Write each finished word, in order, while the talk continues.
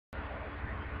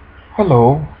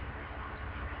Hello,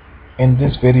 in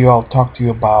this video I'll talk to you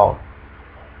about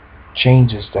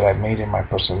changes that I've made in my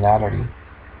personality.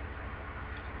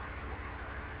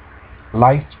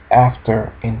 Life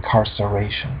after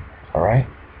incarceration, alright?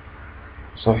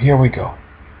 So here we go.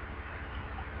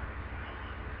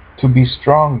 To be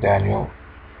strong, Daniel,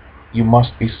 you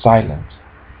must be silent.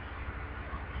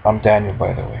 I'm Daniel,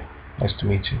 by the way. Nice to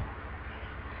meet you.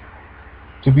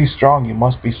 To be strong, you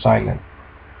must be silent.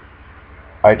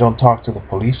 I don't talk to the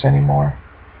police anymore.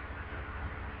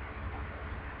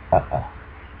 Uh-uh.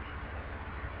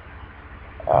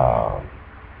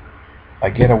 I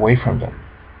get away from them.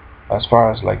 As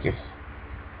far as like if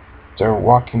they're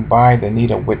walking by, they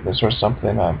need a witness or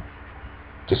something, I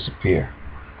disappear.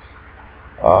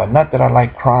 Not that I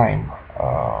like crime.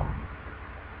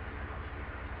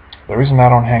 The reason I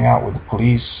don't hang out with the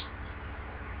police,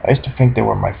 I used to think they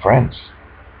were my friends,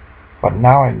 but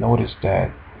now I notice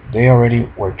that they already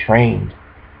were trained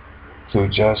to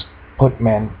just put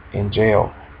men in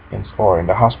jail, or in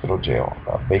the hospital jail,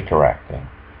 the Baker Act thing.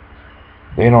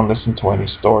 They don't listen to any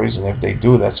stories, and if they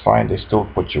do, that's fine. They still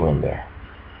put you in there.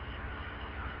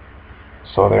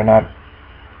 So they're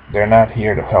not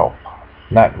here to help.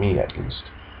 Not me, at least,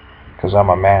 because I'm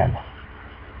a man.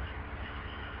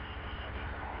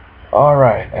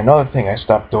 Alright, another thing I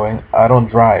stopped doing, I don't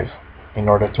drive in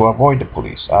order to avoid the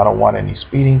police. I don't want any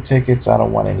speeding tickets. I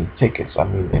don't want any tickets. I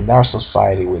mean, in our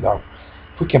society,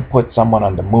 if we can put someone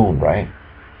on the moon, right?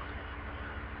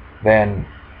 Then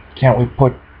can't we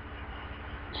put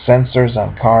sensors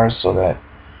on cars so that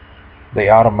they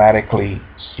automatically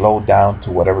slow down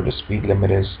to whatever the speed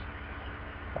limit is?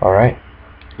 Alright?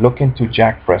 Look into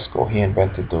Jack Fresco. He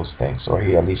invented those things, or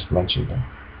he at least mentioned them.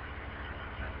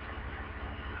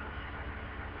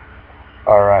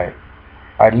 Alright.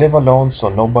 I live alone so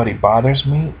nobody bothers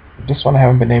me. This one I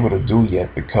haven't been able to do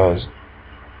yet because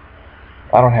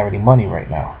I don't have any money right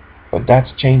now. But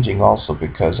that's changing also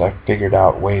because I've figured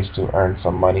out ways to earn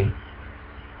some money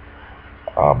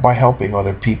by helping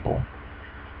other people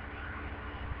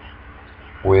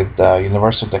with the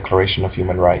Universal Declaration of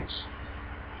Human Rights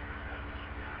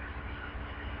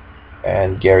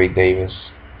and Gary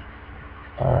Davis.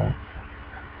 Alright.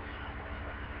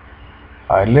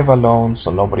 I live alone so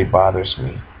nobody bothers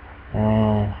me.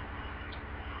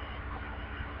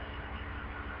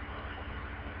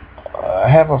 I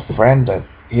have a friend that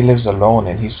he lives alone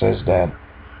and he says that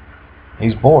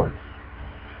he's bored.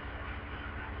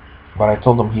 But I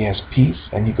told him he has peace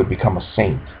and he could become a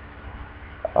saint.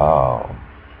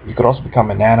 You could also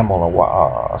become an animal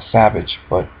or a savage,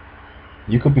 but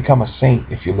you could become a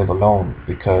saint if you live alone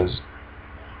because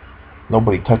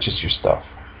nobody touches your stuff.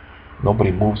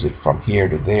 Nobody moves it from here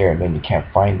to there and then you can't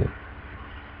find it.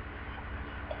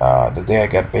 The day I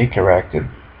got Baker Acted,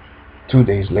 2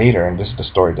 days later, and this is the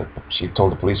story that she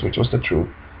told the police, which was the truth,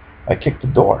 I kicked the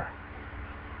door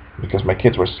because my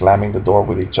kids were slamming the door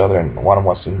with each other and one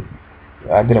was in.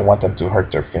 I didn't want them to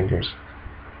hurt their fingers.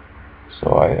 So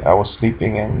I was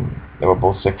sleeping and they were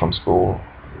both sick from school,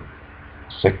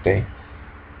 sick day.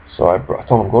 So I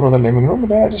told them, go to the living room,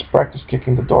 and then I just practiced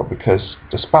kicking the door because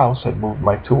the spouse had moved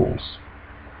my tools.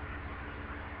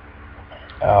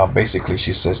 Basically,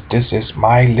 she says, this is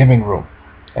my living room.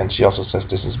 And she also says,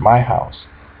 this is my house.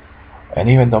 And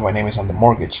even though my name is on the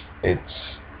mortgage,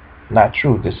 it's not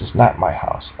true. This is not my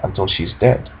house until she's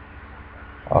dead.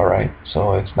 Alright,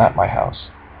 so it's not my house.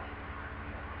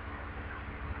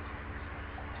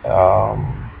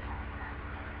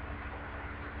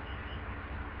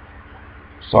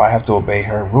 So I have to obey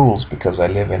her rules because I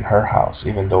live in her house,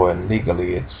 even though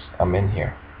legally I'm in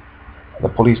here. The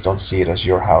police don't see it as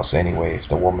your house anyway if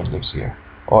the woman lives here.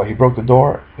 Oh, he broke the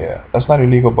door? Yeah, that's not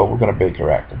illegal, but we're going to Baker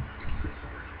Act him.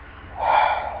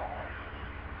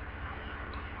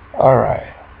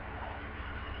 Alright.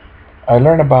 I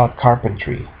learned about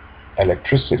carpentry,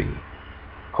 electricity,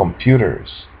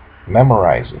 computers,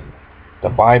 memorizing, the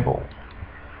Bible.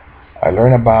 I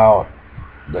learned about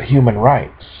the human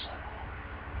rights.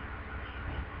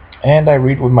 And I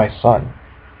read with my son.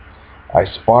 I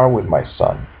spar with my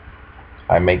son.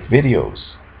 I make videos.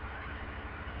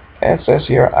 And it says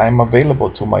here, I'm available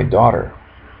to my daughter.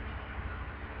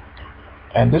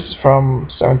 And this is from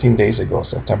 17 days ago,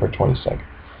 September 22nd.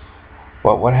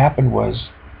 But what happened was,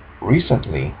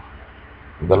 recently,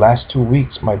 the last 2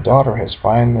 weeks, my daughter has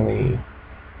finally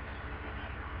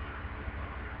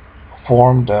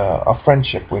formed a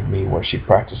friendship with me where she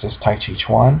practices Tai Chi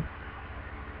Chuan.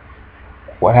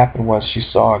 What happened was she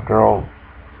saw a girl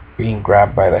being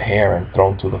grabbed by the hair and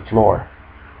thrown to the floor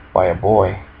by a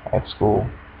boy at school.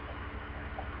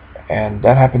 And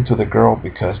that happened to the girl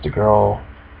because the girl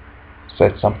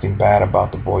said something bad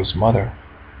about the boy's mother.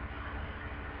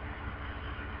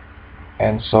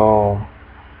 And so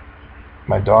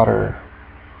my daughter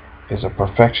is a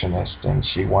perfectionist, and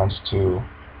she wants to,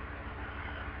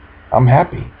 I'm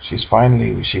happy. She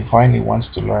finally wants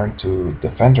to learn to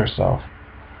defend herself.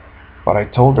 But I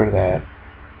told her that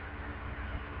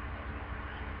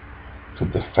to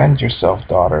defend yourself,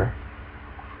 daughter,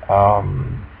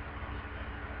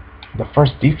 the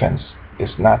first defense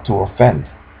is not to offend.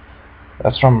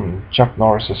 That's from Chuck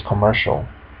Norris's commercial.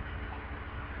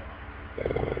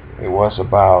 It was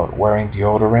about wearing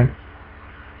deodorant.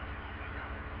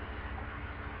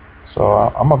 So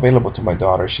I'm available to my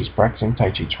daughter. She's practicing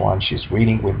Tai Chi Chuan. She's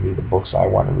reading with me the books I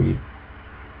want to read.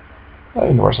 The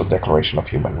Universal Declaration of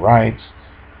Human Rights.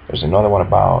 There's another one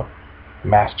about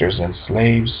masters and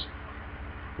slaves,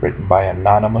 written by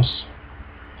Anonymous.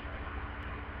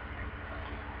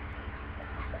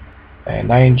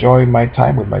 And I enjoy my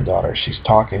time with my daughter. She's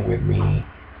talking with me.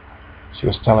 She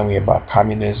was telling me about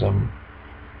communism.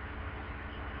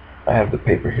 I have the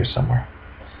paper here somewhere.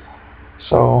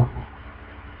 So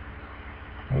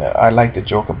I like to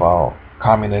joke about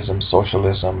communism,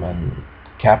 socialism, and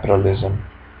capitalism.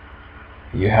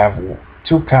 You have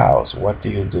 2 cows. What do?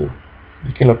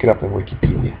 You can look it up in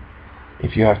Wikipedia.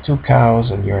 If you have 2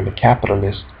 cows and you're in the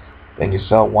capitalist, then you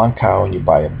sell 1 cow and you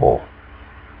buy a bull.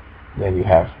 Then you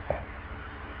have.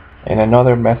 In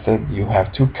another method, you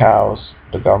have 2 cows.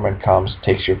 The government comes,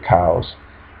 takes your cows,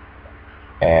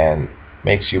 and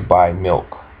makes you buy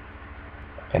milk.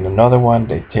 In another one,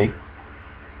 they take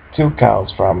 2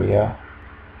 cows from you,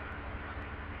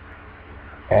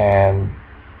 and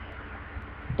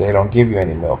they don't give you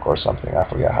any milk or something. I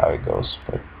forget how it goes,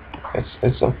 but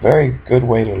it's a very good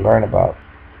way to learn about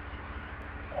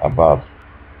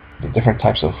the different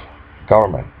types of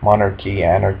government: monarchy,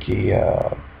 anarchy,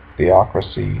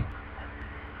 theocracy,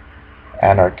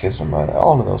 anarchism,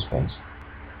 all of those things.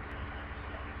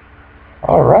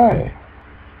 All right.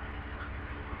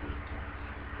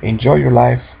 Enjoy your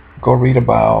life. Go read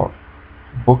about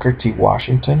Booker T.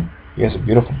 Washington. He has a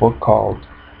beautiful book called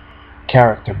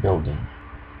Character Building.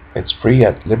 It's free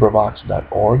at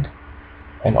LibriVox.org.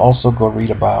 And also go read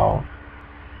about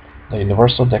the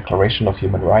Universal Declaration of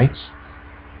Human Rights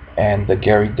and the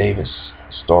Gary Davis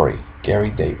story.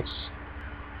 Gary Davis.